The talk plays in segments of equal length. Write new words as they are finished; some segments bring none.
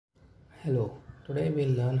Hello, today we'll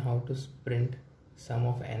learn how to print sum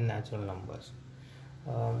of n natural numbers.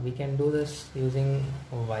 We can do this using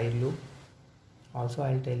a while loop. Also,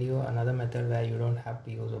 I'll tell you another method where you don't have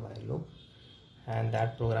to use a while loop and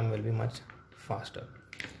that program will be much faster.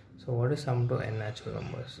 So what is sum to n natural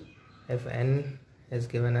numbers? If n is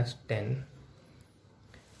given as 10,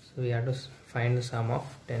 so we have to find the sum of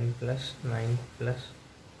 10 plus 9 plus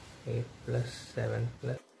 8 plus 7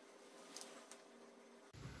 plus.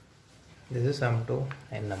 This is sum to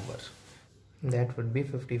n numbers. That would be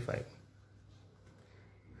 55.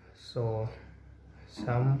 So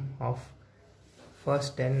sum of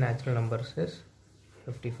first 10 natural numbers is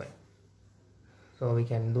 55. So we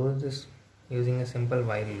can do this using a simple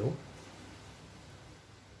while loop.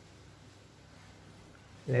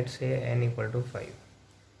 Let's say n equal to 5.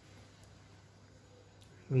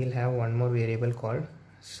 We'll have one more variable called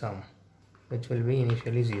sum, which will be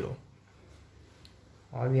initially 0.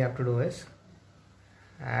 All we have to do is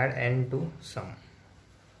add n to sum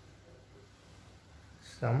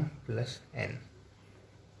plus n.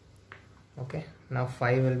 Okay, now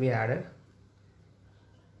 5 will be added.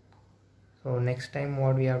 So next time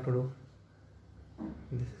what we have to do,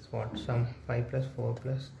 this is what sum 5 plus 4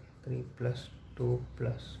 plus 3 plus 2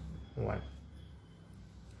 plus 1.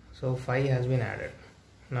 So 5 has been added.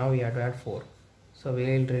 Now we have to add 4. So we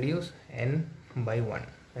will reduce n by 1.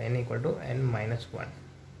 So n equal to n minus 1.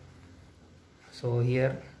 So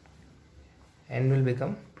here n will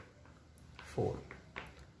become 4.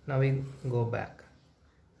 Now we go back.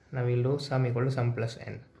 Now we will do sum equal to sum plus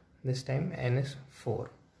n. This time n is 4.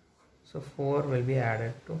 So 4 will be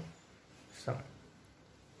added to sum.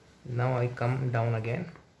 Now I come down again.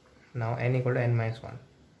 Now n equal to n minus 1.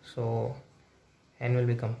 So n will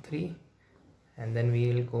become 3 and then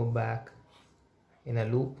we will go back in a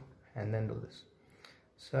loop and then do this.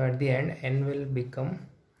 So at the end n will become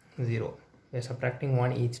 0. We are subtracting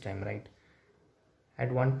 1 each time, right?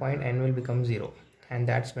 At one point n will become 0 and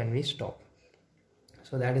that's when we stop.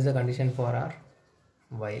 So that is the condition for our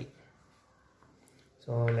while.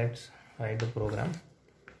 So let's write the program.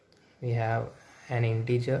 We have an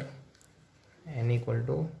integer n equal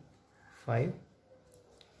to 5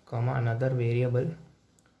 comma another variable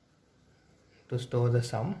to store the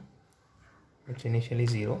sum, which initially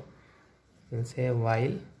 0. We'll say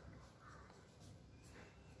while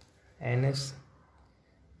n is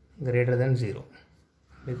greater than 0,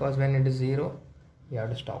 because when it is 0 you have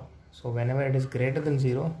to stop. So whenever it is greater than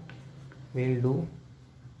 0 we'll do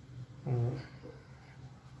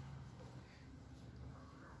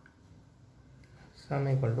sum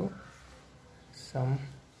equal to sum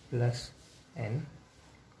plus n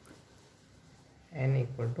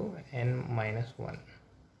equal to n minus 1,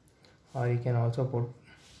 or you can also put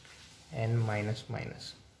n minus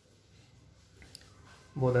minus.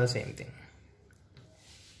 Both are the same thing.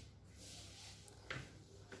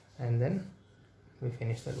 And then we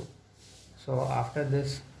finish the loop. So after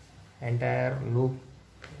this entire loop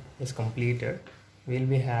is completed, we'll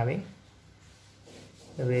be having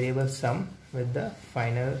the variable sum with the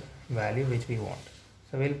final value which we want.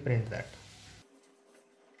 So we'll print that.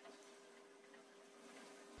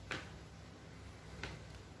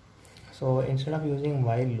 So instead of using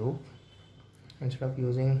while loop, instead of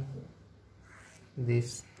using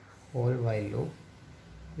this whole while loop,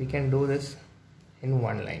 we can do this in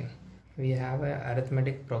one line. We have an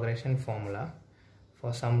arithmetic progression formula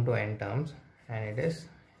for sum to n terms, and it is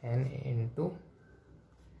n into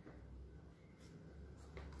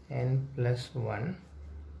n plus 1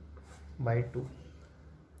 by 2.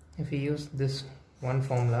 If we use this one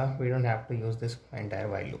formula, we don't have to use this entire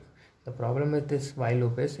while loop. The problem with this while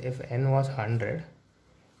loop is if n was 100,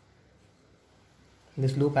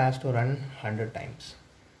 this loop has to run 100 times.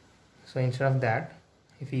 So instead of that,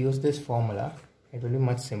 if you use this formula, it will be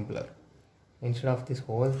much simpler. Instead of this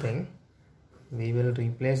whole thing, we will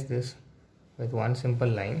replace this with one simple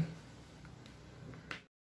line.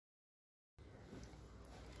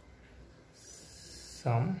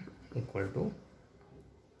 Sum equal to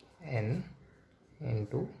n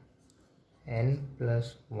into n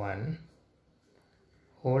plus 1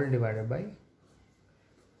 whole divided by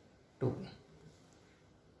 2,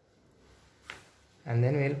 and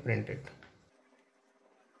then we will print it.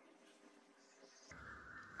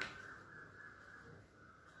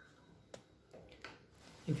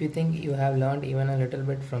 If you think you have learned even a little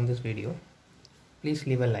bit from this video, please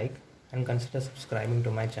leave a like and consider subscribing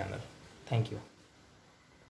to my channel. Thank you.